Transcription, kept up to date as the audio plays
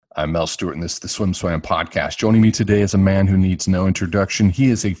I'm Mel Stewart, and this is the Swim Swam podcast. Joining me today is a man who needs no introduction. He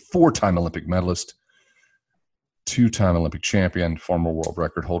is a 4-time Olympic medalist, 2-time Olympic champion, former world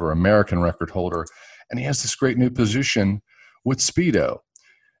record holder, American record holder, and he has this great new position with Speedo.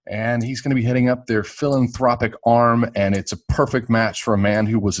 And he's going to be heading up their philanthropic arm, and it's a perfect match for a man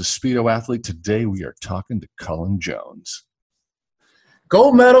who was a Speedo athlete. Today we are talking to Cullen Jones.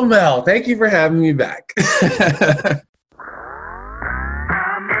 Gold medal Mel, thank you for having me back.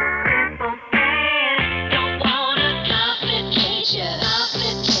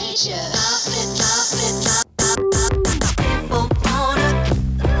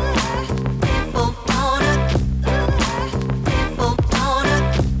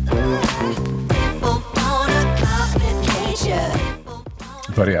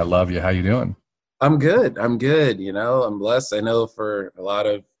 Buddy, I love you. How you doing? I'm good. You know, I'm blessed. I know for a lot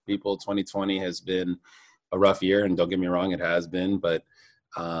of people, 2020 has been a rough year, and don't get me wrong, it has been. But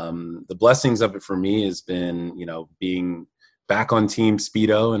the blessings of it for me has been, you know, being back on Team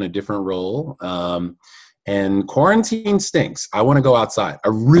Speedo in a different role. And quarantine stinks. I want to go outside. I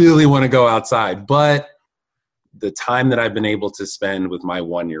really want to go outside. But the time that I've been able to spend with my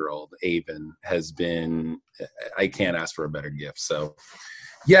 1-year-old, Avon, has been, I can't ask for a better gift. So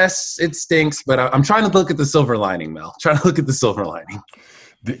yes, it stinks, but I'm trying to look at the silver lining, Mel. Trying to look at the silver lining.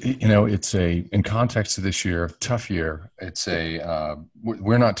 You know, it's in context of this year, tough year.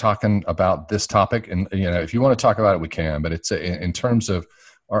 We're not talking about this topic. And, you know, if you want to talk about it, we can. But in terms of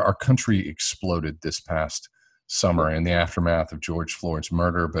our country exploded this past summer in the aftermath of George Floyd's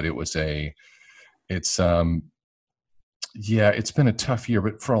murder. But it's been a tough year.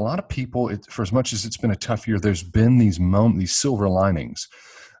 But for a lot of people, for as much as it's been a tough year, there's been these silver linings.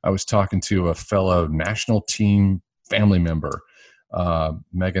 I was talking to a fellow national team family member,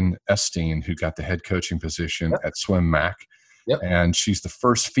 Megan Esteen, who got the head coaching position at Swim Mac. Yep. And she's the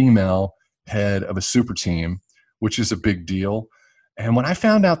first female head of a super team, which is a big deal. And when I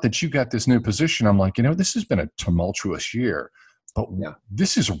found out that you got this new position, I'm like, you know, this has been a tumultuous year. But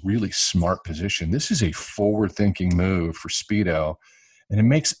this is a really smart position. This is a forward-thinking move for Speedo, and it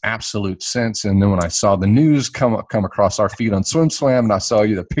makes absolute sense. And then when I saw the news come across our feed on Swim Swam, and I saw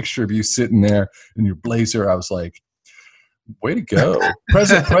the picture of you sitting there in your blazer, I was like, way to go.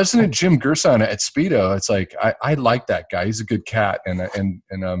 President Jim Gerson at Speedo, it's like, I like that guy. He's a good cat, and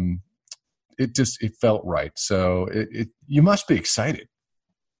it felt right. So you must be excited.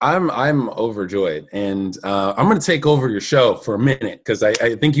 I'm overjoyed, and I'm going to take over your show for a minute because I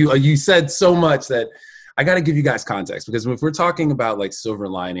think you said so much that I got to give you guys context, because if we're talking about like silver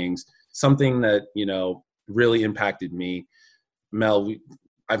linings, something that, you know, really impacted me, Mel,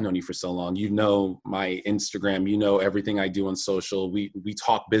 I've known you for so long. You know my Instagram, you know everything I do on social. We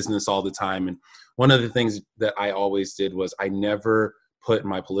talk business all the time, and one of the things that I always did was I never put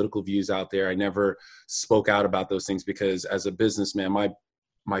my political views out there. I never spoke out about those things, because as a businessman,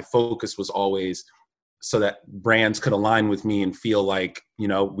 my focus was always so that brands could align with me and feel like, you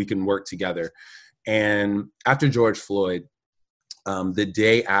know, we can work together. And after George Floyd, the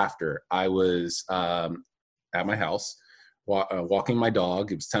day after, I was at my house walking my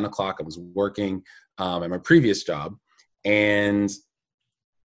dog. It was 10 o'clock. I was working at my previous job, and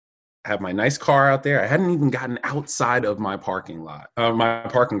I had my nice car out there. I hadn't even gotten outside of my parking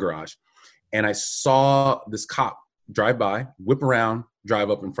garage. And I saw this cop drive by, whip around, drive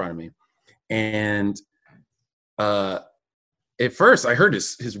up in front of me. And at first I heard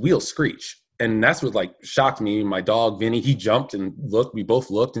his wheels screech. And that's what like shocked me. My dog, Vinny, he jumped and looked. We both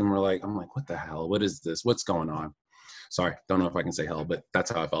looked, and I'm like, what the hell? What is this? What's going on? Sorry, don't know if I can say hell, but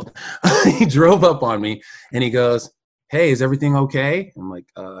that's how I felt. He drove up on me and he goes, "Hey, is everything okay?" I'm like,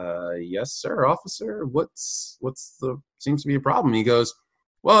 yes, sir, officer. Seems to be a problem? He goes,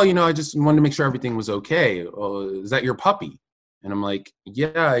 "Well, you know, I just wanted to make sure everything was okay. Is that your puppy?" And I'm like,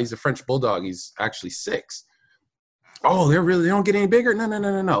 "Yeah, he's a French bulldog. He's actually 6. "Oh, they don't get any bigger?"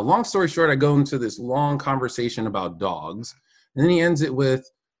 No. Long story short, I go into this long conversation about dogs, and then he ends it with,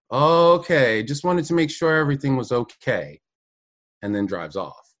 "Okay, just wanted to make sure everything was okay," and then drives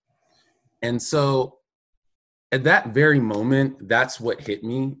off. And so at that very moment, that's what hit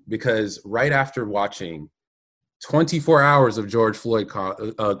me, because right after watching 24 hours of George Floyd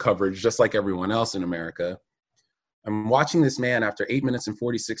coverage, just like everyone else in America, I'm watching this man after 8 minutes and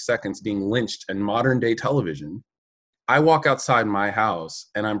 46 seconds being lynched in modern day television. I walk outside my house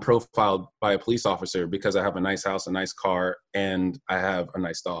and I'm profiled by a police officer because I have a nice house, a nice car, and I have a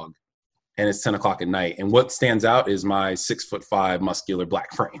nice dog. And it's 10 o'clock at night. And what stands out is my 6'5" muscular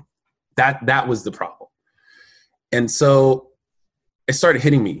black frame. That was the problem. And so it started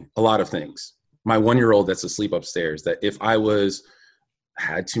hitting me a lot of things. My 1-year-old that's asleep upstairs, that if I was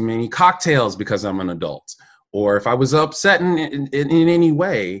had too many cocktails because I'm an adult, or if I was upset in any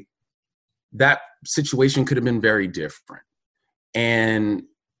way, that situation could have been very different. And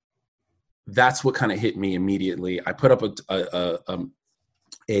that's what kind of hit me immediately. I put up a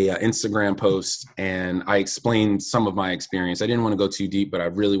Instagram post and I explained some of my experience. I didn't want to go too deep, but I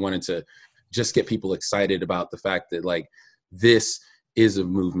really wanted to just get people excited about the fact that like this is a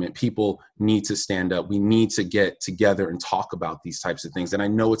movement. People need to stand up. We need to get together and talk about these types of things. And I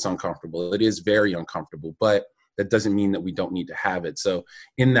know it's uncomfortable. It is very uncomfortable, but that doesn't mean that we don't need to have it. So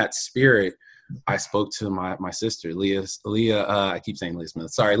in that spirit, I spoke to my sister, Leah, I keep saying Leah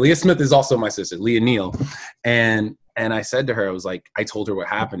Smith. Sorry. Leah Smith is also my sister, Leah Neal. And I said to her, I was like, I told her what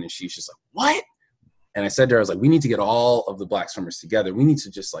happened. And she's just like, what? And I said to her, I was like, we need to get all of the Black swimmers together. We need to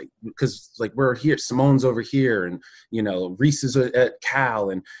just like, because like we're here, Simone's over here, and, you know, Reese is at Cal,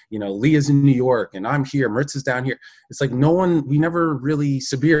 and, you know, Leah's in New York, and I'm here, Mertz is down here. It's like we never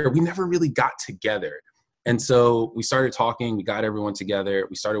really got together. And so we started talking, we got everyone together.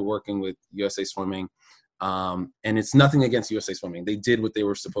 We started working with USA Swimming. And it's nothing against USA Swimming. They did what they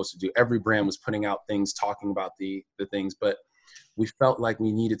were supposed to do. Every brand was putting out things, talking about the things, but we felt like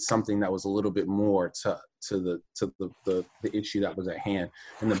we needed something that was a little bit more to the issue that was at hand.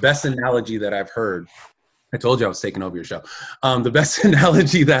 And the best analogy that I've heard, I told you I was taking over your show. The best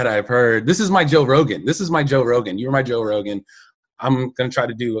analogy that I've heard, this is my Joe Rogan. You're my Joe Rogan. I'm going to try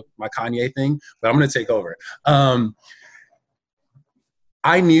to do my Kanye thing, but I'm going to take over.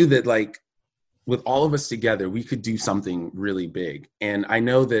 I knew that like with all of us together, we could do something really big. And I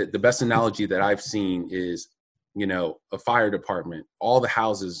know that the best analogy that I've seen is, you know, a fire department. All the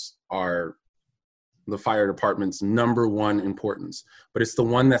houses are the fire department's number one importance, but it's the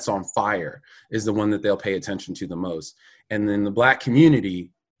one that's on fire is the one that they'll pay attention to the most. And then the Black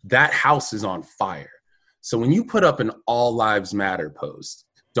community, that house is on fire. So when you put up an All Lives Matter post,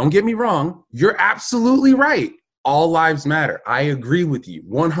 don't get me wrong, you're absolutely right. All lives matter. I agree with you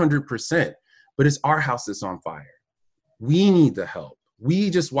 100%, but it's our house that's on fire. We need the help.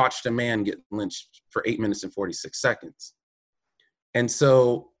 We just watched a man get lynched for 8 minutes and 46 seconds. And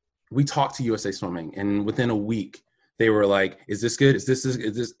so we talked to USA Swimming, and within a week, they were like, is this good? Is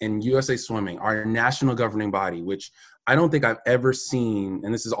this? And USA Swimming, our national governing body, which I don't think I've ever seen,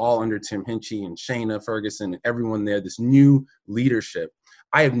 and this is all under Tim Hinchy and Shayna Ferguson and everyone there, this new leadership,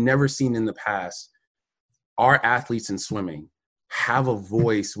 I have never seen in the past our athletes in swimming have a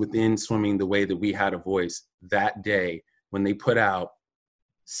voice within swimming the way that we had a voice that day when they put out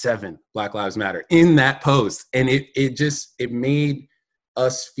 7 Black Lives Matter in that post. And it made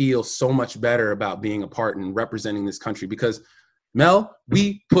us feel so much better about being a part and representing this country, because Mel,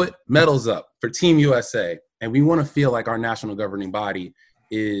 we put medals up for Team USA, and we want to feel like our national governing body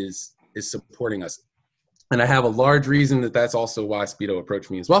is supporting us. And I have a large reason that's also why Speedo approached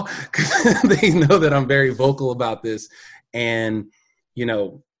me as well, because they know that I'm very vocal about this. And, you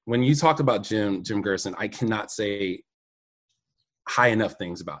know, when you talk about Jim Gerson, I cannot say high enough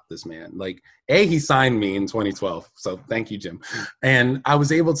things about this man. Like, he signed me in 2012. So thank you, Jim. And I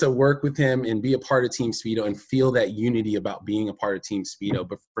was able to work with him and be a part of Team Speedo and feel that unity about being a part of Team Speedo.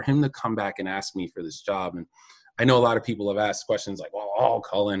 But for him to come back and ask me for this job, and I know a lot of people have asked questions like, well,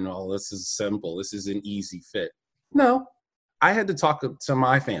 Cullen, this is simple. This is an easy fit. No, I had to talk to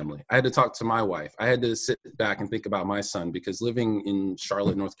my family. I had to talk to my wife. I had to sit back and think about my son, because living in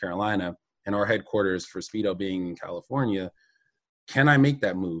Charlotte, North Carolina, and our headquarters for Speedo being in California, can I make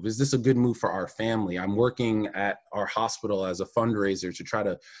that move? Is this a good move for our family? I'm working at our hospital as a fundraiser to try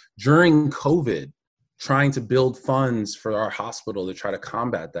to, during COVID, trying to build funds for our hospital to try to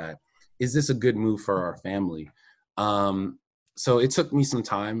combat that. Is this a good move for our family? So it took me some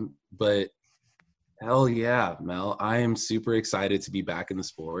time, but hell yeah, Mel, I am super excited to be back in the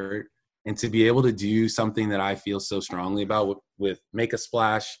sport and to be able to do something that I feel so strongly about with Make a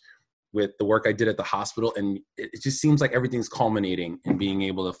Splash, with the work I did at the hospital. And it just seems like everything's culminating in being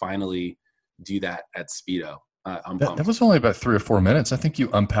able to finally do that at Speedo. I'm pumped. That was only about 3 or 4 minutes. I think you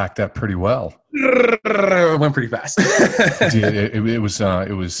unpacked that pretty well. It went pretty fast. It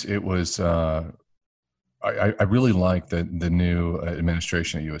was. I really like the new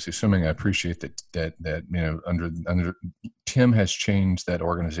administration at USA Swimming. I appreciate that you know under Tim has changed that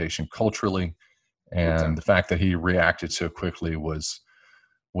organization culturally, and the fact that he reacted so quickly was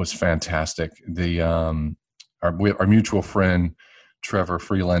fantastic. The our mutual friend Trevor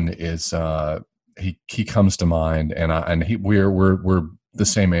Freeland is he comes to mind, and we're the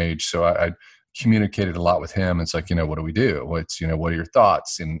same age, so I communicated a lot with him. It's like, what do we do? What are your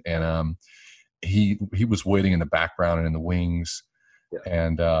thoughts? And he was waiting in the background and in the wings,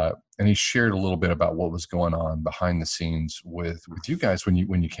 yeah. and and he shared a little bit about what was going on behind the scenes with you guys when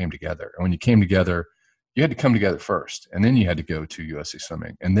you came together. And when you came together, you had to come together first, and then you had to go to USA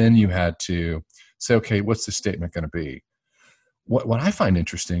Swimming, and then you had to say, okay, what's the statement going to be? What I find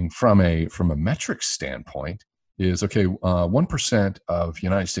interesting from a metric standpoint is, okay, 1% of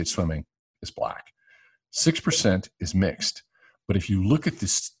United States swimming is Black, 6% is mixed. But if you look at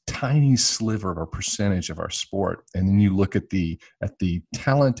this tiny sliver or percentage of our sport, and then you look at the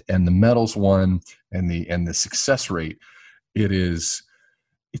talent and the medals won and the success rate, it's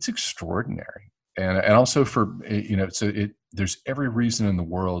extraordinary. And also for, there's every reason in the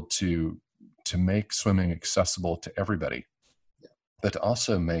world to make swimming accessible to everybody, but to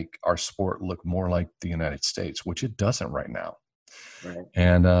also make our sport look more like the United States, which it doesn't right now. Right.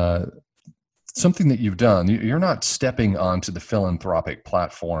 And something that you've done, you're not stepping onto the philanthropic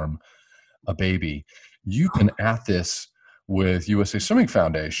platform, a baby. You've been at this with USA Swimming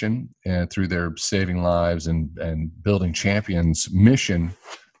Foundation and through their Saving Lives and Building Champions mission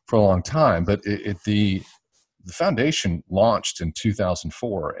for a long time. But the foundation launched in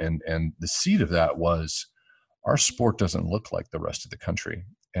 2004, and the seed of that was, our sport doesn't look like the rest of the country,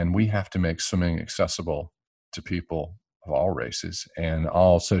 and we have to make swimming accessible to people of all races and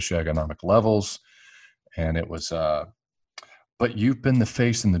all socioeconomic levels. And it was, but you've been the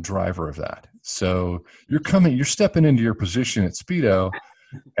face and the driver of that. So you're stepping into your position at Speedo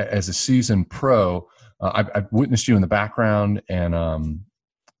as a seasoned pro. I've witnessed you in the background, and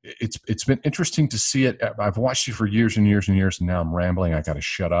it's been interesting to see it. I've watched you for years and years and years, and now I'm rambling. I got to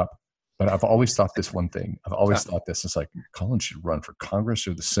shut up. But I've always thought this one thing. I've always thought this. It's like, Cullen should run for Congress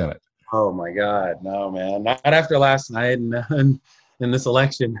or the Senate. Oh my God, no, man! Not after last night and in this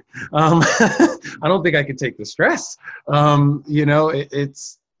election. I don't think I could take the stress.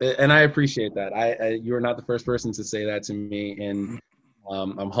 It's and I appreciate that. You are not the first person to say that to me, and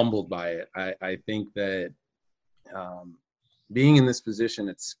I'm humbled by it. I think that being in this position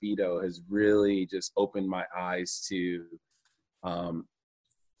at Speedo has really just opened my eyes to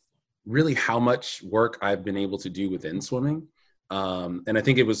really how much work I've been able to do within swimming. And I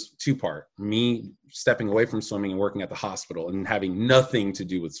think it was two-part: me stepping away from swimming and working at the hospital and having nothing to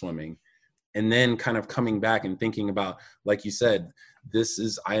do with swimming. And then kind of coming back and thinking about, like you said,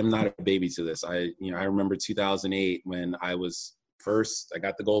 I am not a baby to this. I remember 2008 when I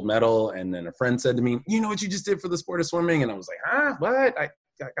got the gold medal, and then a friend said to me, you know what you just did for the sport of swimming? And I was like, what? I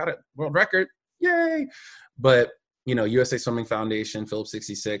got a world record. Yay. But USA Swimming Foundation, Phillips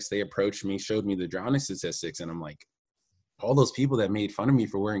 66, they approached me, showed me the drowning statistics. And I'm like, all those people that made fun of me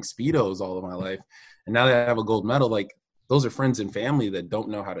for wearing Speedos all of my life, and now that I have a gold medal, like, those are friends and family that don't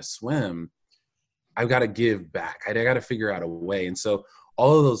know how to swim. I've got to give back. I got to figure out a way. And so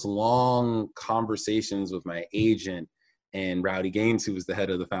all of those long conversations with my agent and Rowdy Gaines, who was the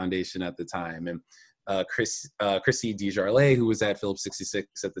head of the foundation at the time, and Chrissy DeJarlais, who was at Phillips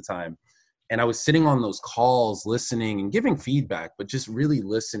 66 at the time. And I was sitting on those calls, listening and giving feedback, but just really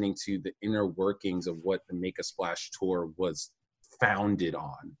listening to the inner workings of what the Make a Splash Tour was founded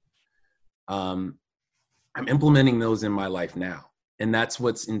on. I'm implementing those in my life now. And that's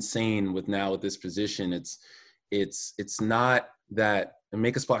what's insane with this position. It's not that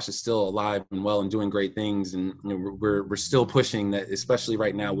Make a Splash is still alive and well and doing great things. And we're still pushing that, especially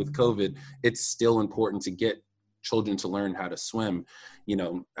right now with COVID. It's still important to get children to learn how to swim.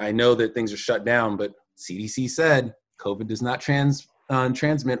 I know that things are shut down, but CDC said COVID does not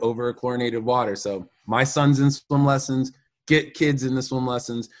transmit over chlorinated water. So my son's in swim lessons, get kids in the swim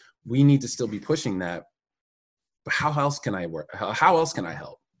lessons. We need to still be pushing that. But how else can I work? How else can I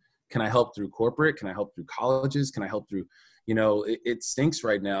help? Can I help through corporate? Can I help through colleges? Can I help through, it stinks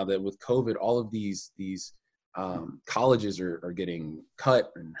right now that with COVID, all of these colleges are getting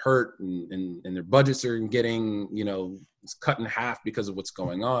cut and hurt, and their budgets are getting, cut in half because of what's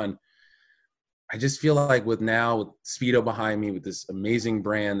going on. I just feel like with Speedo behind me, with this amazing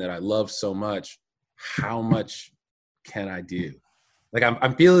brand that I love so much, how much can I do? Like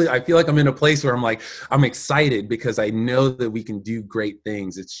I feel like I'm in a place where I'm excited because I know that we can do great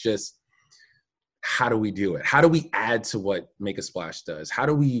things. It's just, how do we do it? How do we add to what Make a Splash does?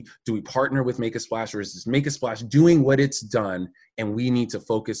 Do we partner with Make a Splash, or is this Make a Splash doing what it's done and we need to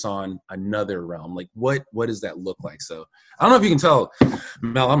focus on another realm? Like what does that look like? So I don't know if you can tell,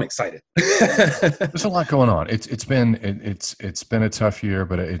 Mel, I'm excited. There's a lot going on. It's been a tough year,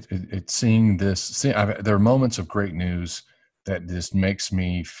 but there are moments of great news that just makes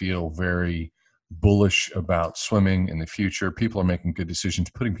me feel very bullish about swimming in the future. People are making good decisions,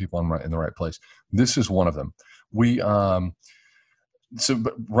 putting people in the right place. This is one of them. I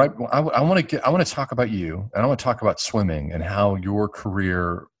want to talk about you, and I want to talk about swimming and how your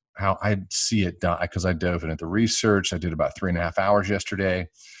career how I see it done, because I dove into the research. I did about 3.5 hours yesterday.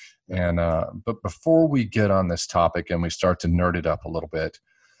 Yeah. And but before we get on this topic and we start to nerd it up a little bit,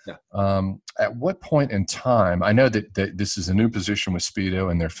 Yeah. at what point in time, I know that this is a new position with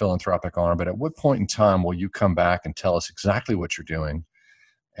Speedo and their philanthropic arm, but at what point in time will you come back and tell us exactly what you're doing?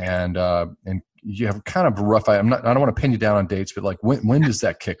 And you have kind of a rough, I don't want to pin you down on dates, but like when does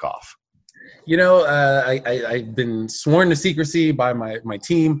that kick off? I've been sworn to secrecy by my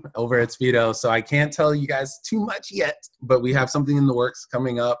team over at Speedo, so I can't tell you guys too much yet, but we have something in the works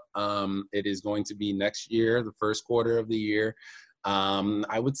coming up. It is going to be next year, the first quarter of the year.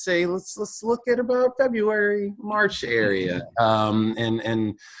 I would say let's look at about February, March area.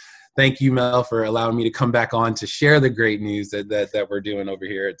 And thank you, Mel, for allowing me to come back on to share the great news that we're doing over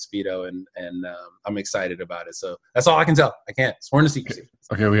here at Speedo, and I'm excited about it. So that's all I can tell. I can't. Sworn to secrecy.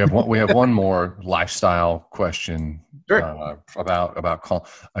 Okay, we have one more lifestyle question. Sure. About Cullen.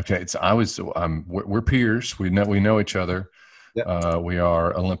 Okay, we're peers. We know each other. Yep. We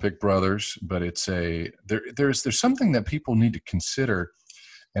are Olympic brothers, but there's something that people need to consider,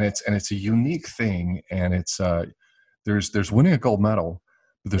 and it's a unique thing, and it's there's winning a gold medal,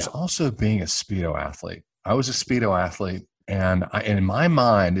 but there's also being a Speedo athlete. I was a Speedo athlete, and in my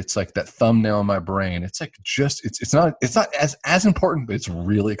mind, it's like that thumbnail in my brain. It's like it's not as important, but it's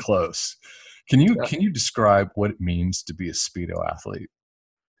really close. Can you describe what it means to be a Speedo athlete?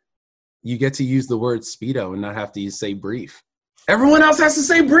 You get to use the word Speedo and not have to say brief. Everyone else has to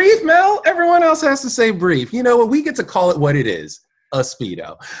say brief, Mel. Everyone else has to say brief. You know what? We get to call it what it is, a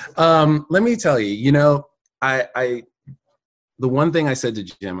Speedo. Let me tell you, the one thing I said to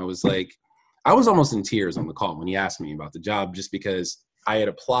Jim, I was like, I was almost in tears on the call when he asked me about the job, just because I had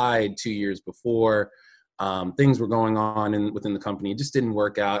applied 2 years before. Things were going on within the company. It just didn't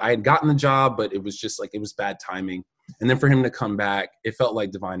work out. I had gotten the job, but it was just like, it was bad timing. And then for him to come back, it felt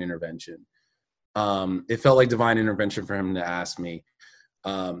like divine intervention. It felt like divine intervention for him to ask me.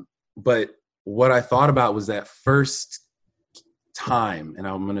 But what I thought about was that first time, and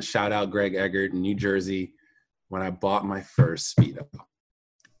I'm going to shout out Greg Eggert in New Jersey, when I bought my first Speedo.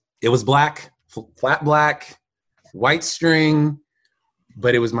 It was black, flat black, white string,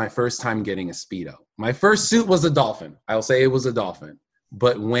 but it was my first time getting a Speedo. My first suit was a Dolphin. I'll say it was a Dolphin.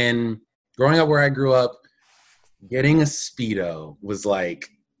 But when growing up where I grew up, getting a Speedo was like,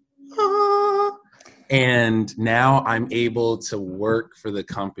 and now I'm able to work for the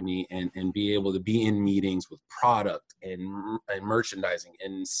company and be able to be in meetings with product and merchandising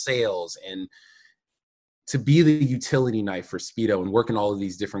and sales, and to be the utility knife for Speedo and work in all of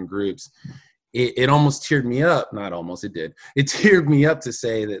these different groups. It almost teared me up. Not almost, it did. It teared me up to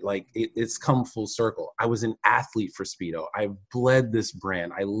say that, like, it's come full circle. I was an athlete for Speedo. I bled this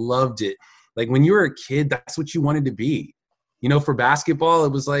brand. I loved it. Like, when you were a kid, that's what you wanted to be. For basketball,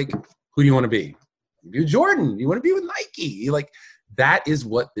 it was like, who do you want to be? You're Jordan. You want to be with Nike. Like, that is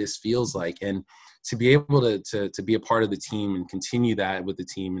what this feels like. And to be able to be a part of the team and continue that with the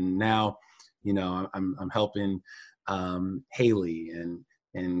team. And now, I'm helping Haley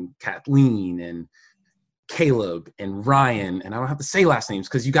and Kathleen and Caleb and Ryan, and I don't have to say last names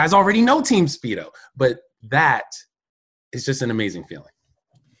because you guys already know Team Speedo, but that is just an amazing feeling.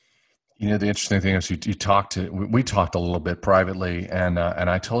 The interesting thing is we talked a little bit privately, and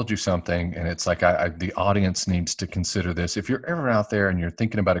I told you something, and it's like the audience needs to consider this. If you're ever out there and you're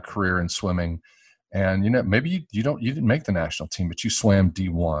thinking about a career in swimming, and maybe you didn't make the national team, but you swam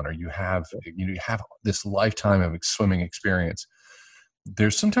D1, or you have this lifetime of swimming experience.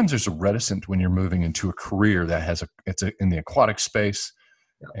 There's a reticence when you're moving into a career that it's in the aquatic space.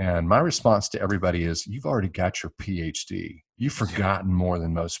 Yeah. And my response to everybody is, you've already got your PhD. You've forgotten more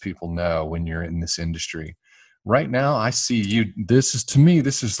than most people know when you're in this industry. Right now, I see you. This is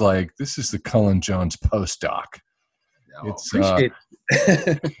the Cullen Jones postdoc. Appreciate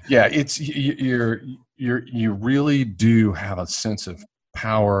it. Yeah, you really do have a sense of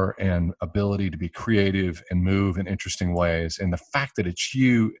power and ability to be creative and move in interesting ways. And the fact that it's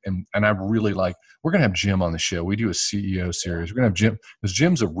you, and I really like, we're going to have Jim on the show. We do a CEO series. We're going to have Jim, because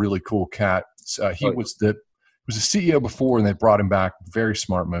Jim's a really cool cat. He was the CEO before, and they brought him back. Very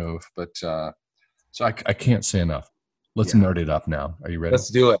smart move. But so I can't say enough. Let's nerd it up now. Are you ready? Let's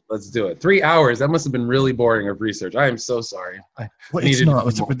do it. 3 hours. That must have been really boring of research. I am so sorry. Well, it's not.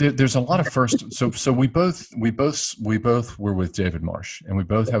 There's a lot of first. So we both were with David Marsh, and we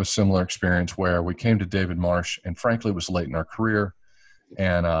both have a similar experience where we came to David Marsh, and frankly, it was late in our career,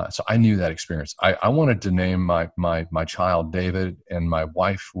 and so I knew that experience. I wanted to name my child David, and my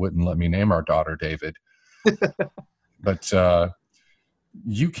wife wouldn't let me name our daughter David. But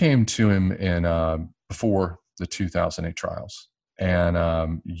you came to him in before the 2008 trials,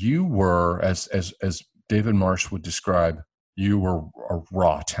 And you were, as David Marsh would describe, you were a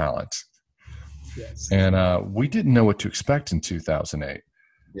raw talent. Yes. And we didn't know what to expect in 2008.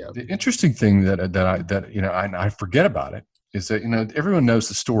 Yeah. The interesting thing I forget about it is that, everyone knows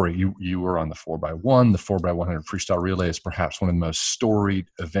the story. You were on the 4x1. The 4x100 freestyle relay is perhaps one of the most storied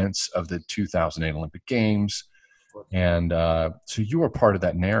events of the 2008 Olympic Games. And so you were part of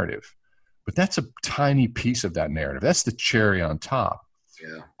that narrative. But that's a tiny piece of that narrative. That's the cherry on top.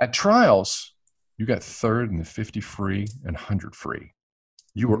 Yeah. At trials, you got third in the 50 free and 100 free.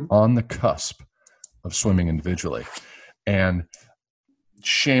 You were on the cusp of swimming individually. And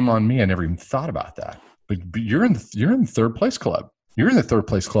shame on me, I never even thought about that. But you're in the third place club. You're in the third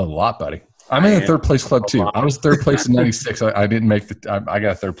place club a lot, buddy. I'm in the third place club too. I was third place in '96. I didn't make I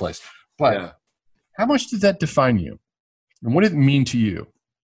got third place. But how much did that define you? And what did it mean to you?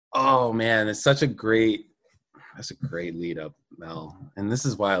 Oh man, that's a great lead up, Mel. And this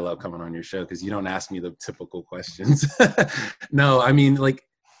is why I love coming on your show, because you don't ask me the typical questions. No, I mean, like,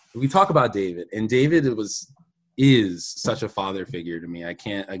 we talk about David, and David is such a father figure to me. I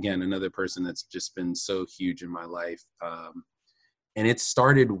can't, again, another person that's just been so huge in my life. And it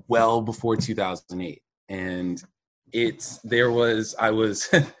started well before 2008. And I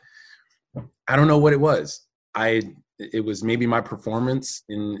don't know what it was. It was maybe my performance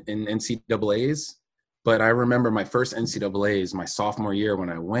in NCAAs, but I remember my first NCAAs, my sophomore year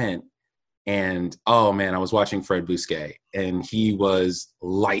when I went, and oh man, I was watching Fred Bousquet, and he was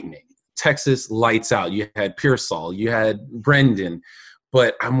lightning. Texas lights out. You had Pearsall, you had Brendan,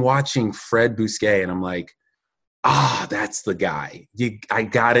 but I'm watching Fred Bousquet, and I'm like, that's the guy. I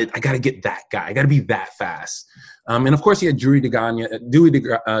got to get that guy. I got to be that fast. And of course, you had Dewey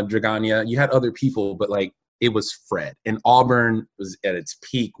Dragana. You had other people, but like, it was Fred. And Auburn was at its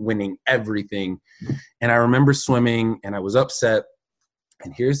peak, winning everything. And I remember swimming, and I was upset.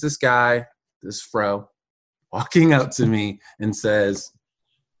 And here's this guy, this fro, walking up to me and says,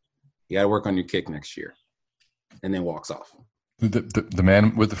 "You got to work on your kick next year," and then walks off. The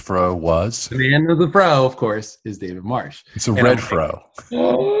man with the fro was? The man with the fro, of course, is David Marsh. It's a red fro.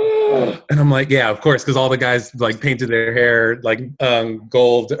 And I'm like, yeah, of course, because all the guys like painted their hair like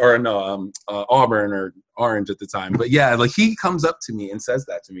gold or no, auburn or orange at the time. But yeah, like he comes up to me and says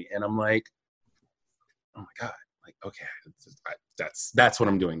that to me, and I'm like, oh my God, like, okay, that's what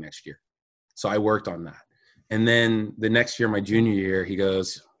I'm doing next year. So I worked on that. And then the next year, my junior year, he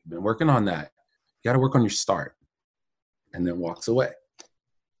goes, "You've been working on that. You got to work on your start." And then walks away.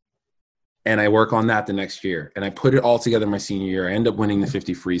 And I work on that the next year. And I put it all together my senior year. I end up winning the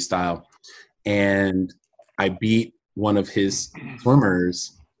 50 freestyle. And I beat one of his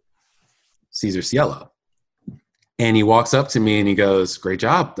swimmers, Cesar Cielo. And he walks up to me and he goes, "Great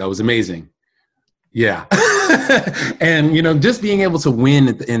job. That was amazing." Yeah. And, just being able to win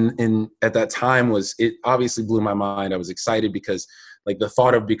at that time it obviously blew my mind. I was excited because like the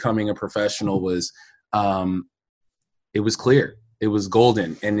thought of becoming a professional was, it was clear. It was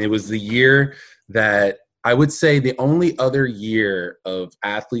golden. And it was the year that I would say the only other year of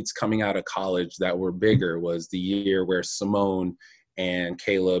athletes coming out of college that were bigger was the year where Simone and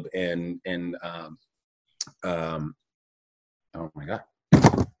Caleb and oh my God.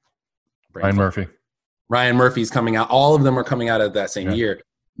 Ryan Murphy's coming out. All of them are coming out of that same year.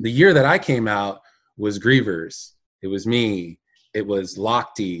 The year that I came out was Grievers. It was me. It was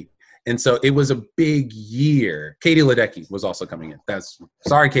Lochte. And so it was a big year. Katie Ledecky was also coming in.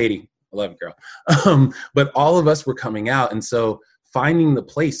 Sorry, Katie. I love you, girl. But all of us were coming out. And so finding the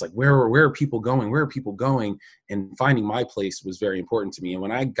place, like where are people going? Where are people going? And finding my place was very important to me. And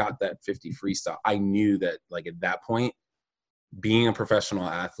when I got that 50 freestyle, I knew that like at that point, being a professional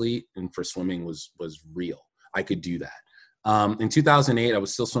athlete and for swimming was real. I could do that. In 2008, I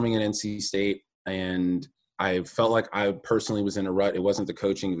was still swimming at NC State, and I felt like I personally was in a rut. It wasn't the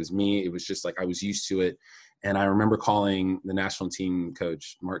coaching. It was me. It was just like I was used to it. And I remember calling the national team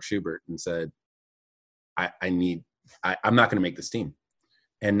coach, Mark Schubert, and said, I'm not going to make this team.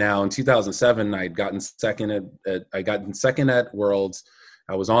 And now in 2007, I'd gotten second at Worlds.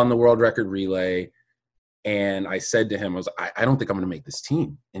 I was on the world record relay. And I said to him, I don't think I'm going to make this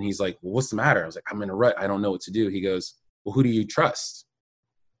team. And he's like, "Well, what's the matter?" I was like, "I'm in a rut. I don't know what to do." He goes, "Well, who do you trust?"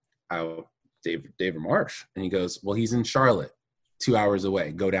 David Marsh. And he goes, "Well, he's in Charlotte, 2 hours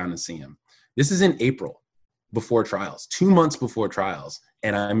away. Go down and see him." This is in April before trials, 2 months before trials.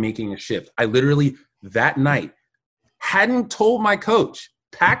 And I'm making a shift. I literally that night hadn't told my coach,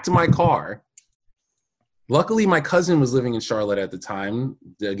 packed my car. Luckily, my cousin was living in Charlotte at the time.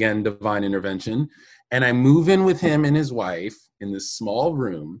 Again, divine intervention. And I move in with him and his wife in this small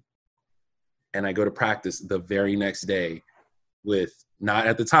room. And I go to practice the very next day. with not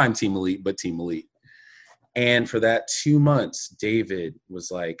at the time Team Elite, but Team Elite. And for that 2 months, David was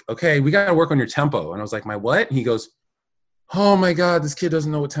like, okay, we got to work on your tempo. And I was like, my what? And he goes, oh my God, this kid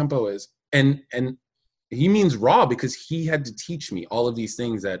doesn't know what tempo is. And he means raw, because he had to teach me all of these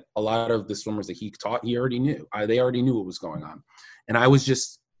things that a lot of the swimmers that he taught, he already knew. They already knew what was going on. And I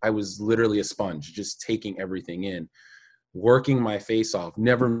was literally a sponge, just taking everything in, working my face off,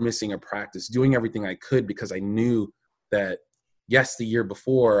 never missing a practice, doing everything I could, because I knew that, yes, the year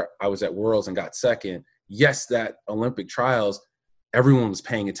before I was at Worlds and got second. Yes, that Olympic trials, everyone was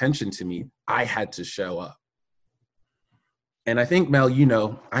paying attention to me. I had to show up. And I think, Mel,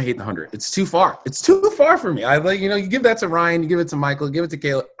 I hate the 100. It's too far. It's too far for me. I like, you give that to Ryan, you give it to Michael, give it to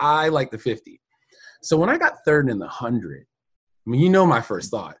Caleb. I like the 50. So when I got third in the 100, I mean, my first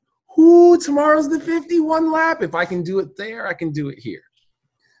thought, tomorrow's the 50, one lap. If I can do it there, I can do it here.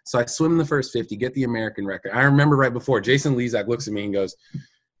 So I swim the first 50, get the American record. I remember right before, Jason Lezak looks at me and goes,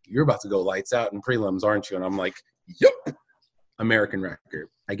 you're about to go lights out in prelims, aren't you? And I'm like, yep, American record.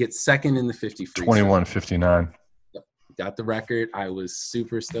 I get second in the 50 free. 21:59. Yep. Got the record. I was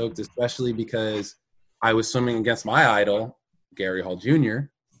super stoked, especially because I was swimming against my idol, Gary Hall Jr.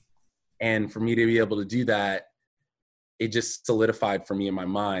 And for me to be able to do that, it just solidified for me in my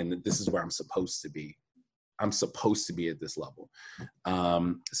mind that this is where I'm supposed to be. I'm supposed to be at this level.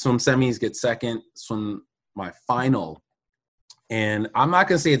 Swim semis, get second, swim my final. And I'm not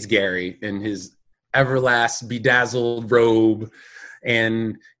going to say it's Gary in his everlast bedazzled robe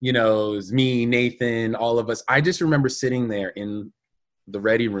and, it's me, Nathan, all of us. I just remember sitting there in the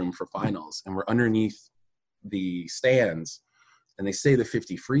ready room for finals, and we're underneath the stands, and they say the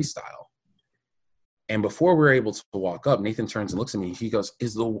 50 freestyle. And before we're able to walk up, Nathan turns and looks at me. He goes,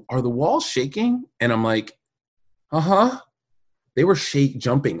 are the walls shaking? And I'm like, uh-huh. They were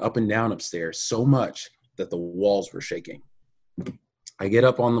jumping up and down upstairs so much that the walls were shaking. I get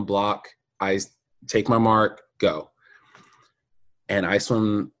up on the block, I take my mark, go. And I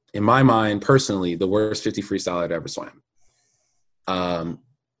swim, in my mind, personally, the worst 50 freestyle I'd ever swam. And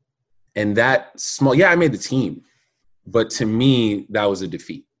that I made the team. But to me, that was a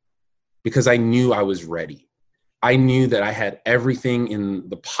defeat, because I knew I was ready. I knew that I had everything in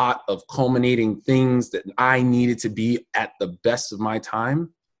the pot of culminating things that I needed to be at the best of my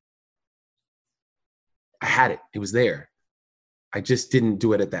time. I had it. It was there. I just didn't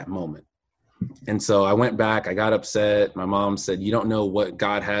do it at that moment. And so I went back. I got upset. My mom said, you don't know what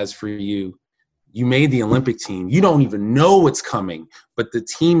God has for you. You made the Olympic team. You don't even know what's coming, but the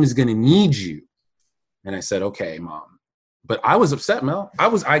team is going to need you. And I said, okay, Mom. But I was upset, Mel.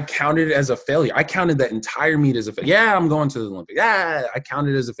 I counted it as a failure. I counted that entire meet as a failure. Yeah, I'm going to the Olympics. Yeah, I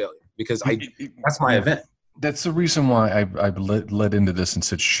counted it as a failure because that's my event. That's the reason why I led into this and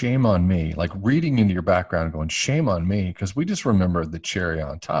said, shame on me. Like reading into your background and going, shame on me, because we just remember the cherry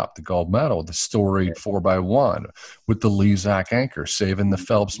on top, the gold medal, the storied 4x1 with the Lezak anchor saving the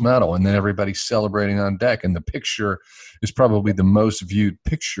Phelps medal, and then everybody celebrating on deck. And the picture is probably the most viewed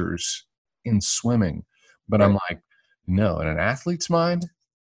pictures in swimming. But I'm like, no, in an athlete's mind,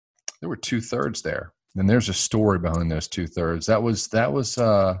 there were 2/3 there. And there's a story behind those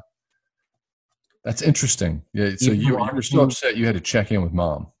 2/3. That's interesting. Yeah. So you were so upset you had to check in with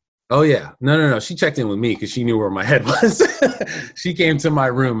Mom. Oh yeah. No. She checked in with me because she knew where my head was. She came to my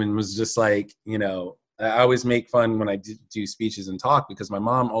room and was just like, I always make fun when I do speeches and talk, because my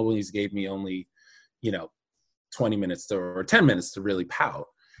mom always gave me only, 20 minutes or 10 minutes to really pout.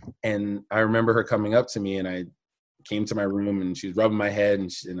 And I remember her coming up to me, and I came to my room and she was rubbing my head,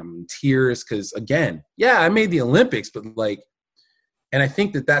 and I'm in tears because, again, I made the Olympics, but and I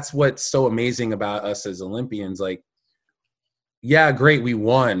think that that's what's so amazing about us as Olympians. Great, we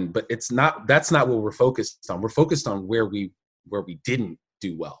won, but that's not what we're focused on. We're focused on where we didn't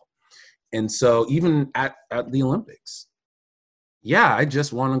do well. And so even at the Olympics, I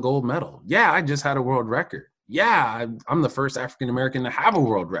just won a gold medal. I just had a world record. I'm the first African-American to have a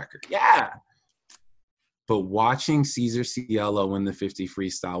world record. But watching Cesar Cielo win the 50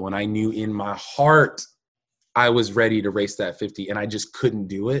 freestyle, when I knew in my heart I was ready to race that 50 and I just couldn't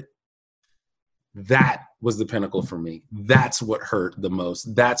do it, that was the pinnacle for me. That's what hurt the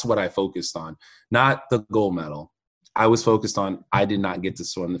most. That's what I focused on, not the gold medal. I was focused on, I did not get to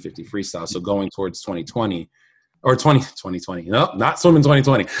swim the 50 freestyle. So going towards 2020 or 2020, no, not swimming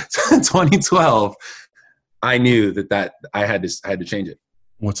 2020, 2012, I knew that I had to change it.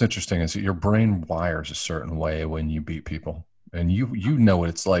 What's interesting is that your brain wires a certain way when you beat people, and you know what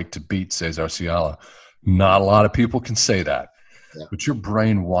it's like to beat Cesar Cielo. Not a lot of people can say that, but your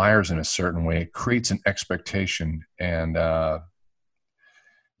brain wires in a certain way. It creates an expectation, and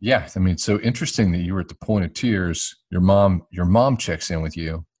Yeah, I mean, so interesting that you were at the point of tears. Your mom checks in with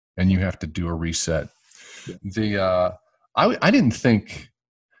you, and you have to do a reset. Yeah. I didn't think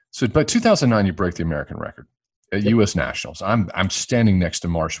so. By 2009, you break the American record at Yep. U.S. Nationals. I'm standing next to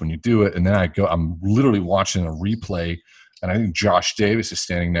Marsh when you do it, and then I'm literally watching a replay, and I think Josh Davis is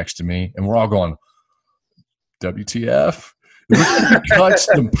standing next to me, and we're all going, WTF? It looked like you touched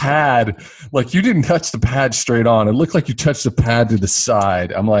the pad, like you didn't touch the pad straight on. It looked like you touched the pad to the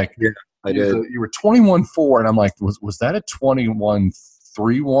side. I'm like, Yeah, I did. you were 21-4, and I'm like, was that a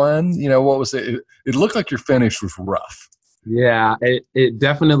 21-3-1? You know, what was it? It looked like your finish was rough. Yeah, it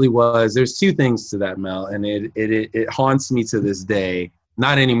definitely was. There's two things to that, Mel, and it haunts me to this day.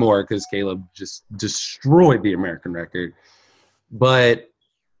 Not anymore because Caleb just destroyed the American record. But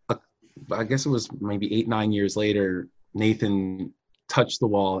I guess it was maybe 8-9 years later, Nathan touched the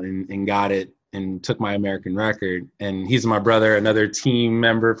wall and got it and took my American record. And he's my brother, another team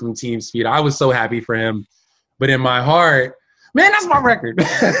member from Team Speed. I was so happy for him. But in my heart, man, that's my record.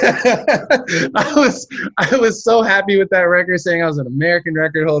 I was so happy with that record, saying I was an American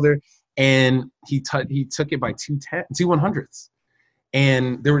record holder. And he took it by 2/100ths.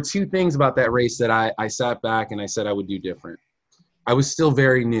 And there were two things about that race that I sat back and I said I would do different. I was still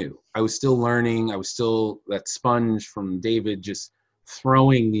very new. I was still learning. I was still that sponge from David, just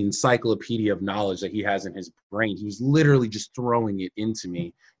throwing the encyclopedia of knowledge that he has in his brain. He was literally just throwing it into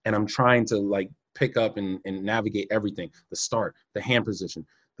me. And I'm trying to like pick up and navigate everything, the start, the hand position,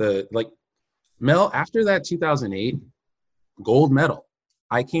 Mel, after that 2008 gold medal,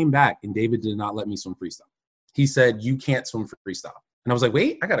 I came back and David did not let me swim freestyle. He said, you can't swim freestyle. And I was like,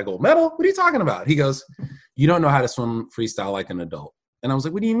 wait, I got a gold medal? What are you talking about? He goes, you don't know how to swim freestyle like an adult. And I was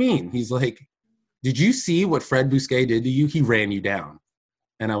like, what do you mean? He's like, did you see what Fred Bousquet did to you? He ran you down.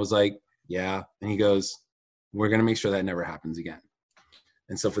 And I was like, yeah. And he goes, we're going to make sure that never happens again.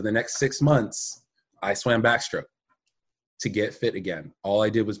 And so for the next 6 months, I swam backstroke to get fit again. All I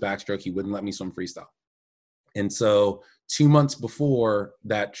did was backstroke. He wouldn't let me swim freestyle. And so 2 months before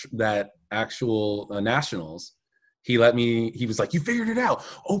that actual nationals, he was like, you figured it out.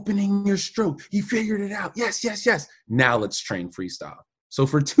 Opening your stroke. You figured it out. Yes, yes, yes. Now let's train freestyle. So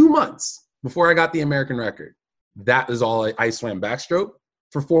for 2 months before I got the American record, that is all I swam backstroke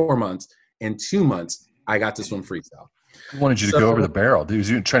for 4 months. And 2 months, I got to swim freestyle. He wanted you to go over the barrel. He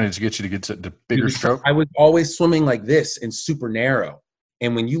was trying to get you to get to the bigger stroke. I was always swimming like this and super narrow.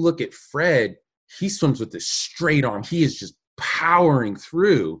 And when you look at Fred, he swims with this straight arm. He is just powering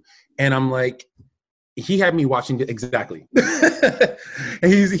through. And I'm like, he had me watching exactly.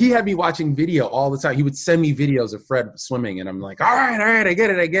 He had me watching video all the time. He would send me videos of Fred swimming, and I'm like, all right, I get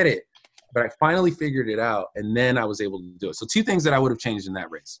it. But I finally figured it out, and then I was able to do it. So 2 things that I would have changed in that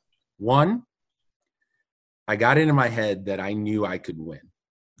race. 1, I got it in my head that I knew I could win.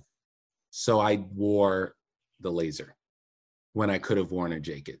 So I wore the laser when I could have worn a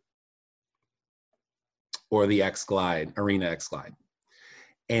jacket or the Arena X Glide.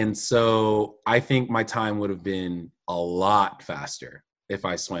 And so I think my time would have been a lot faster if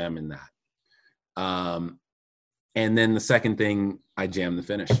I swam in that. And then the second thing, I jammed the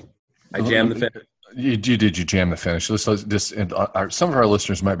finish. You jam the finish. Some of our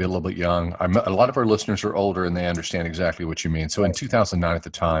listeners might be a little bit young. A lot of our listeners are older, and they understand exactly what you mean. So in 2009 at the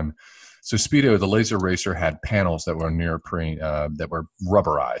time, so Speedo, the Laser Racer, had panels that were neoprene, that were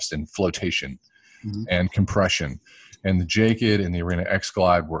rubberized and flotation and compression. And the jacket and the Arena X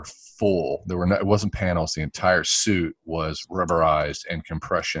Glide were full. It wasn't panels. The entire suit was rubberized and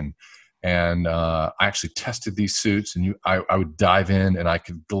compression. And I actually tested these suits, and I would dive in, and I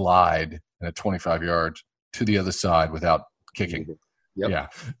could glide in a 25 yards to the other side without kicking. Yep. Yeah,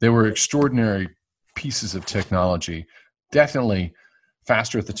 they were extraordinary pieces of technology. Definitely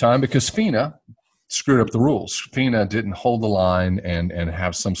faster at the time because FINA screwed up the rules. FINA didn't hold the line and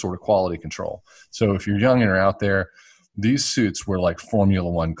have some sort of quality control. So if you're young and are out there, these suits were like Formula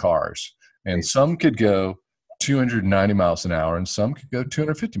One cars, and some could go 290 miles an hour and some could go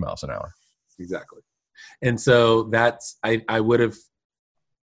 250 miles an hour. Exactly. And so that's, I would have,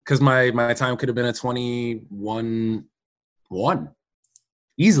 because my time could have been a 21-1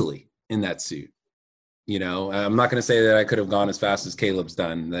 easily in that suit. You know, I'm not going to say that I could have gone as fast as Caleb's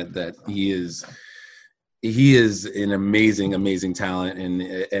done, that he is an amazing talent,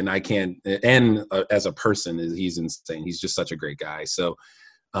 and I can't, and as a person, he's insane. He's just such a great guy. So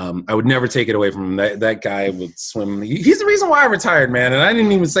I would never take it away from him. That guy would swim. He's the reason why I retired, man. And I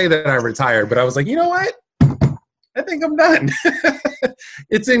didn't even say that I retired, but I was like, you know what? I think I'm done.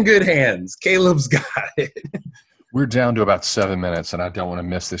 It's in good hands. Caleb's got it. We're down to about 7 minutes, and I don't want to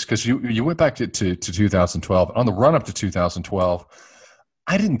miss this because you went back to 2012. On the run up to 2012,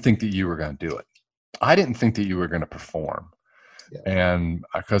 I didn't think that you were going to do it. I didn't think that you were going to perform. Yeah. And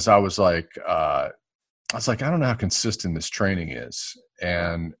because I was like, I don't know how consistent this training is.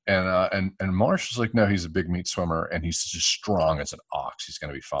 And Marsh was like, no, he's a big meat swimmer and he's just strong as an ox. He's going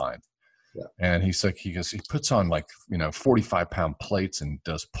to be fine. Yeah. And he's like, he puts on 45-pound plates and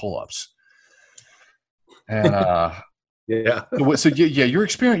does pull-ups. And yeah. So your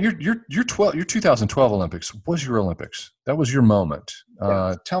experience, your 2012 Olympics was your Olympics. That was your moment.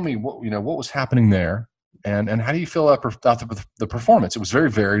 Tell me what was happening there, and how do you feel about the performance? It was very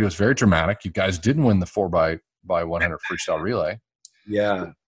varied. It was very dramatic. You guys didn't win the 4x100 freestyle relay. Yeah.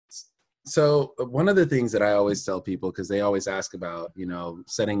 So one of the things that I always tell people, because they always ask about,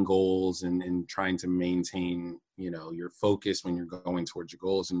 setting goals and trying to maintain, your focus when you're going towards your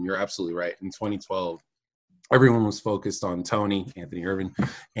goals. And you're absolutely right. In 2012, everyone was focused on Tony, Anthony Irvin,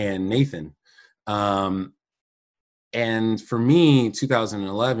 and Nathan. And for me,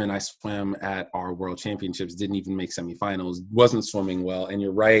 2011, I swam at our world championships, didn't even make semifinals, wasn't swimming well. And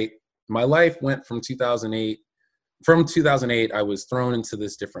you're right. My life went from 2008. From 2008, I was thrown into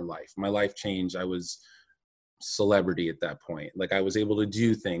this different life. My life changed. I was celebrity at that point. Like, I was able to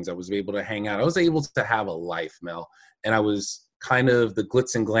do things. I was able to hang out. I was able to have a life, Mel. And I was kind of the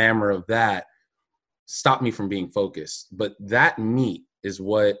glitz and glamour of that stopped me from being focused. But that meet is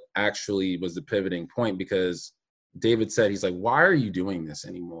what actually was the pivoting point, because David said, he's like, why are you doing this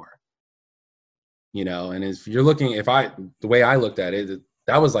anymore? And if you're looking, the way I looked at it,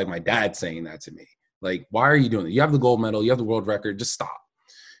 that was like my dad saying that to me. Like, why are you doing it? You have the gold medal, you have the world record, just stop.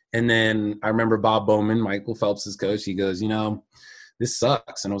 And then I remember Bob Bowman, Michael Phelps' coach, he goes, this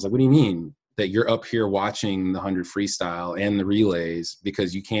sucks. And I was like, what do you mean? That you're up here watching the 100 freestyle and the relays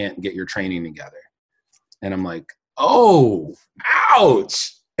because you can't get your training together. And I'm like, oh,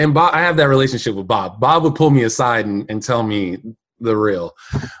 ouch. And Bob, I have that relationship with Bob. Bob would pull me aside and tell me the real.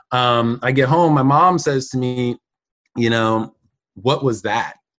 I get home, my mom says to me, what was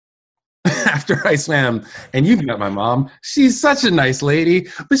that? After I swam, and you've met my mom, she's such a nice lady,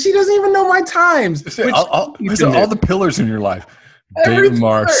 but she doesn't even know my times. All the pillars in your life: David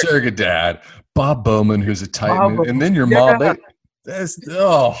Marr, surrogate dad, Bob Bowman, who's a Titan, and then your mom. Everybody. That's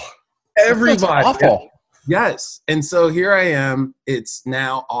awful. Yes. And so here I am. It's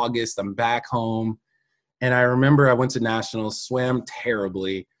now August. I'm back home, and I remember I went to nationals, swam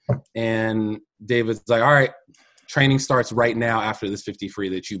terribly, and David's like, all right, training starts right now after this 50 free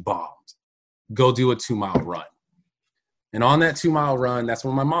that you bombed. Go do a 2-mile run. And on that 2-mile run, that's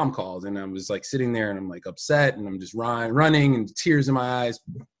when my mom called. And I was like sitting there and I'm like upset and I'm just running and tears in my eyes.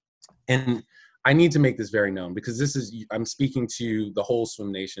 And I need to make this very known, because I'm speaking to the whole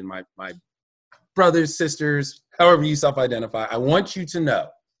swim nation, my brothers, sisters, however you self-identify. I want you to know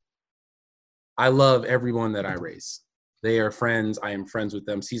I love everyone that I race. They are friends. I am friends with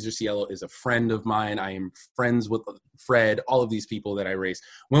them. Cesar Cielo is a friend of mine. I am friends with Fred, all of these people that I race.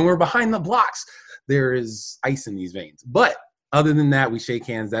 When we're behind the blocks, there is ice in these veins. But other than that, we shake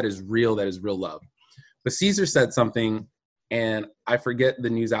hands. That is real. That is real love. But Cesar said something, and I forget the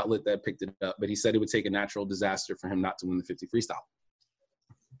news outlet that picked it up, but he said it would take a natural disaster for him not to win the 50 freestyle.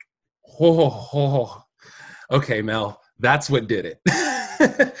 Okay, Mel, that's what did it.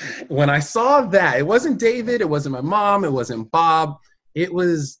 When I saw that, it wasn't David, it wasn't my mom, it wasn't Bob, it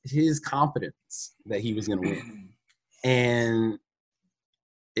was his confidence that he was going to win. And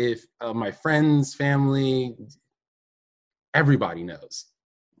if my friends, family, everybody knows,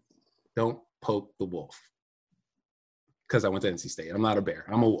 don't poke the wolf. Because I went to NC State. I'm not a bear.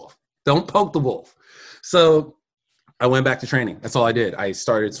 I'm a wolf. Don't poke the wolf. So I went back to training. That's all I did. I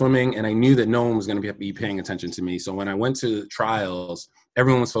started swimming, and I knew that no one was going to be paying attention to me. So when I went to trials,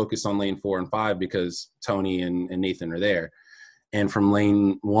 everyone was focused on lane 4 and 5 because Tony and Nathan are there. And from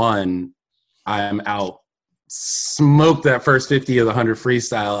lane 1, I'm out, smoked that first 50 of the 100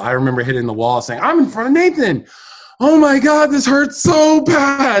 freestyle. I remember hitting the wall saying, I'm in front of Nathan. Oh my God, this hurts so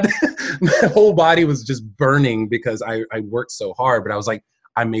bad. My whole body was just burning because I worked so hard, but I was like,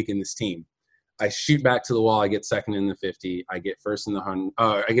 I'm making this team. I shoot back to the wall. I get second in the 50. I get first in the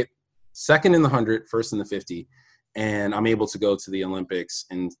 100. I get second in the 100, first in the 50. And I'm able to go to the Olympics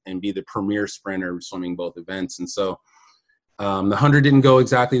and be the premier sprinter swimming both events. And so the 100 didn't go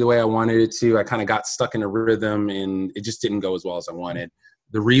exactly the way I wanted it to. I kind of got stuck in a rhythm, and it just didn't go as well as I wanted.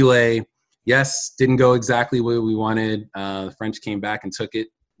 The relay, yes, didn't go exactly the way we wanted. The French came back and took it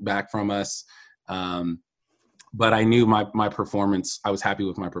back from us. But I knew my performance. I was happy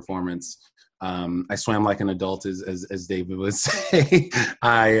with my performance. I swam like an adult, as David would say.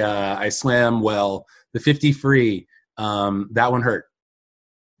 I swam well. The 50 free, that one hurt.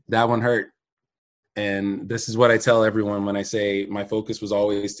 That one hurt. And this is what I tell everyone when I say my focus was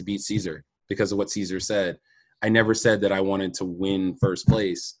always to beat Caesar because of what Caesar said. I never said that I wanted to win first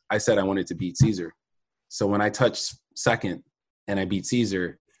place. I said I wanted to beat Caesar. So when I touched second and I beat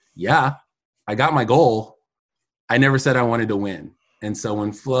Caesar, yeah, I got my goal. I never said I wanted to win. And so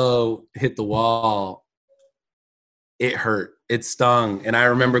when Flo hit the wall, it hurt. It stung. And I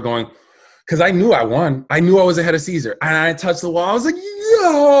remember going, because I knew I won. I knew I was ahead of Caesar. And I touched the wall. I was like,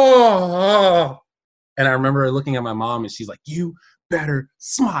 yeah. And I remember looking at my mom and she's like, you better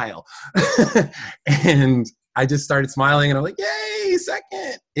smile. And I just started smiling and I'm like, yay,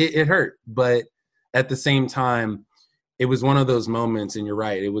 second. It hurt. But at the same time, it was one of those moments, and you're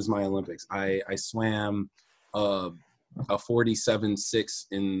right, it was my Olympics. I swam a 47.6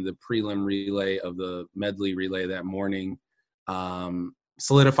 in the prelim relay of the medley relay that morning,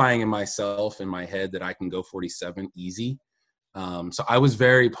 solidifying in myself, in my head, that I can go 47 easy. So I was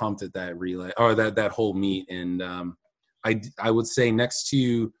very pumped at that relay, or that whole meet. And I would say next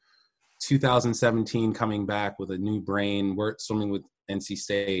to 2017 coming back with a new brain, swimming with NC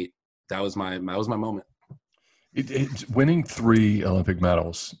State, that was my moment. Winning 3 Olympic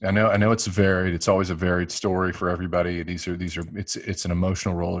medals. I know it's varied. It's always a varied story for everybody. These are it's an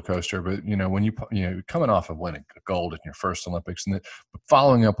emotional roller coaster. But when you coming off of winning a gold in your first Olympics and then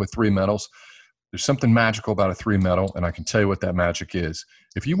following up with 3 medals, there's something magical about a 3 medal, and I can tell you what that magic is.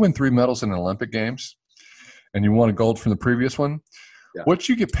 If you win 3 medals in an Olympic Games, and you won a gold from the previous one, what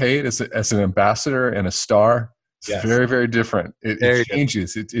you get paid as an ambassador and a star. It's very, very different. It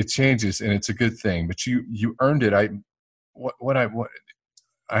changes. It changes, and it's a good thing. But you earned it. I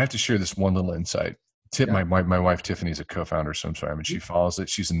have to share this one little insight. My wife Tiffany is a co-founder of Swim Swam, and she follows it.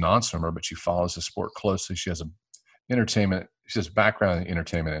 She's a non-swimmer, but she follows the sport closely. She has a background in the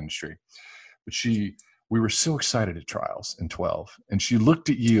entertainment industry. But we were so excited at trials in 12, and she looked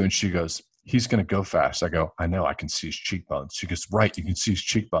at you and she goes, he's going to go fast. I go, I know, I can see his cheekbones. She goes, right, you can see his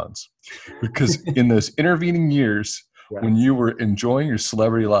cheekbones. Because in those intervening years, when you were enjoying your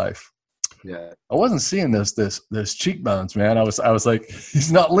celebrity life, I wasn't seeing those cheekbones, man. I was like,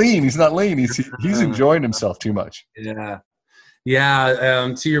 he's not lean. He's enjoying himself too much. To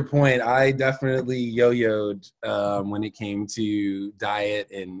your point, I definitely yo-yoed when it came to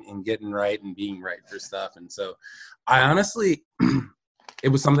diet and getting right and being right for stuff. And so I honestly, it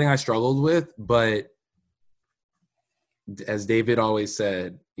was something I struggled with, but as David always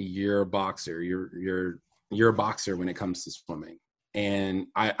said, you're a boxer. You're a boxer when it comes to swimming. And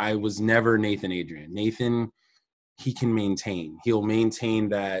I was never Nathan Adrian. Nathan, he can maintain. He'll maintain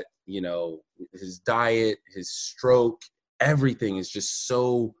that, his diet, his stroke, everything is just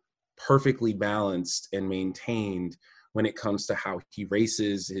so perfectly balanced and maintained when it comes to how he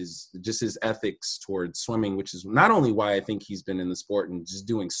races, his ethics towards swimming, which is not only why I think he's been in the sport and just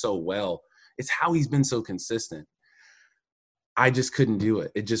doing so well, it's how he's been so consistent. I just couldn't do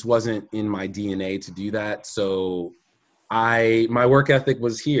it. It just wasn't in my DNA to do that. So my work ethic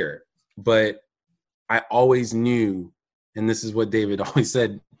was here, but I always knew, and this is what David always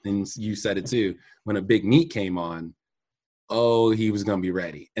said, and you said it too, when a big meet came on, he was going to be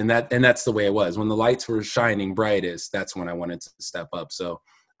ready. And that's the way it was. When the lights were shining brightest, that's when I wanted to step up. So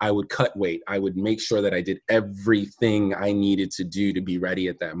I would cut weight. I would make sure that I did everything I needed to do to be ready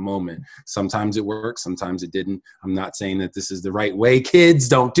at that moment. Sometimes it worked, sometimes it didn't. I'm not saying that this is the right way. Kids,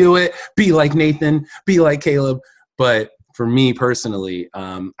 don't do it. Be like Nathan, be like Caleb. But for me personally,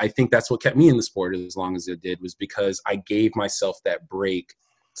 I think that's what kept me in the sport as long as it did, was because I gave myself that break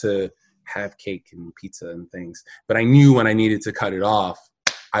to have cake and pizza and things. But I knew when I needed to cut it off,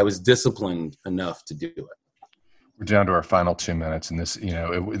 I was disciplined enough to do it. We're down to our final 2 minutes, and this,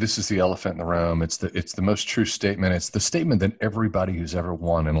 this is the elephant in the room. It's the most true statement. It's the statement that everybody who's ever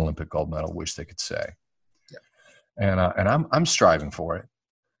won an Olympic gold medal wish they could say. Yeah. And I'm striving for it.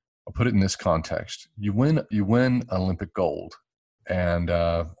 I'll put it in this context. You win Olympic gold, and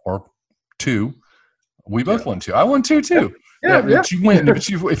or 2. We both won 2. I won 2 too. Yeah. But you win. But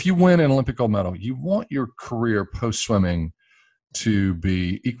if you win an Olympic gold medal, you want your career post swimming to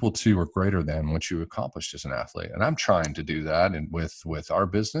be equal to or greater than what you accomplished as an athlete. And I'm trying to do that, and with our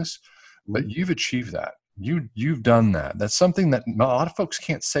business. But you've achieved that. You've done that. That's something that a lot of folks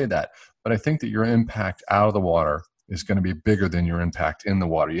can't say that. But I think that your impact out of the water is going to be bigger than your impact in the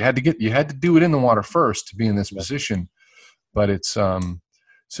water. You had to do it in the water first to be in this position. But it's so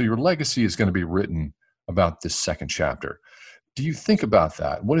your legacy is going to be written about this second chapter. Do you think about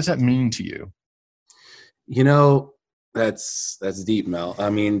that? What does that mean to you? That's deep, Mel. I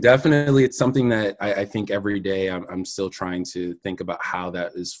mean, definitely it's something that I think every day I'm still trying to think about how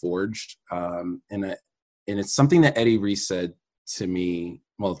that is forged. And it's something that Eddie Reese said to me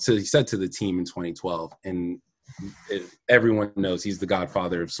he said to the team in 2012, and everyone knows he's the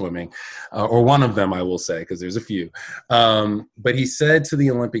godfather of swimming, or one of them, I will say, because there's a few. But he said to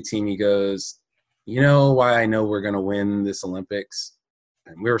the Olympic team, he goes, you know why I know we're going to win this Olympics?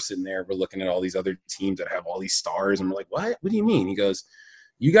 And we were sitting there, we're looking at all these other teams that have all these stars, and we're like, what do you mean? He goes,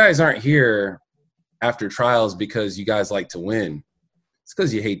 you guys aren't here after trials because you guys like to win. It's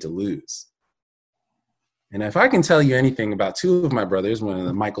because you hate to lose. And if I can tell you anything about two of my brothers,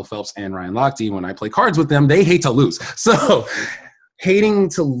 Michael Phelps and Ryan Lochte, when I play cards with them, they hate to lose. So hating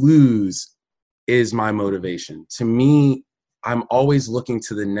to lose is my motivation. To me, I'm always looking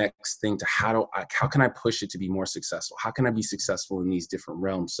to the next thing, to how can I push it to be more successful? How can I be successful in these different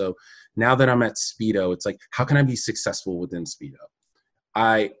realms? So now that I'm at Speedo, it's like, how can I be successful within Speedo?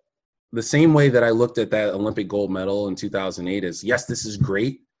 The same way that I looked at that Olympic gold medal in 2008 is, yes, this is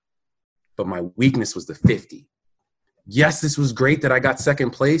great, but my weakness was the 50. Yes, this was great that I got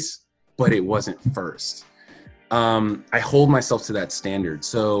second place, but it wasn't first. I hold myself to that standard.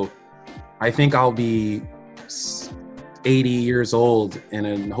 So I think I'll be 80 years old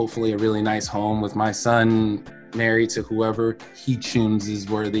in hopefully a really nice home with my son married to whoever he chooses is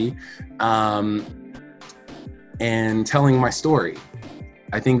worthy, and telling my story.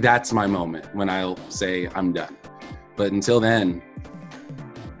 I think that's my moment when I'll say I'm done. But until then,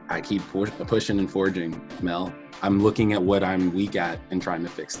 I keep pushing and forging, Mel. I'm looking at what I'm weak at and trying to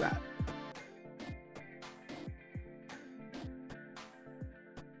fix that.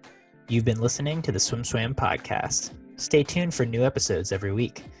 You've been listening to the Swim Swam podcast. Stay tuned for new episodes every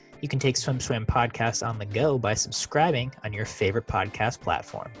week. You can take Swim Swam podcast on the go by subscribing on your favorite podcast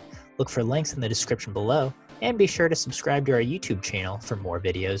platform. Look for links in the description below, and be sure to subscribe to our YouTube channel for more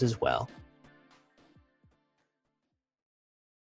videos as well.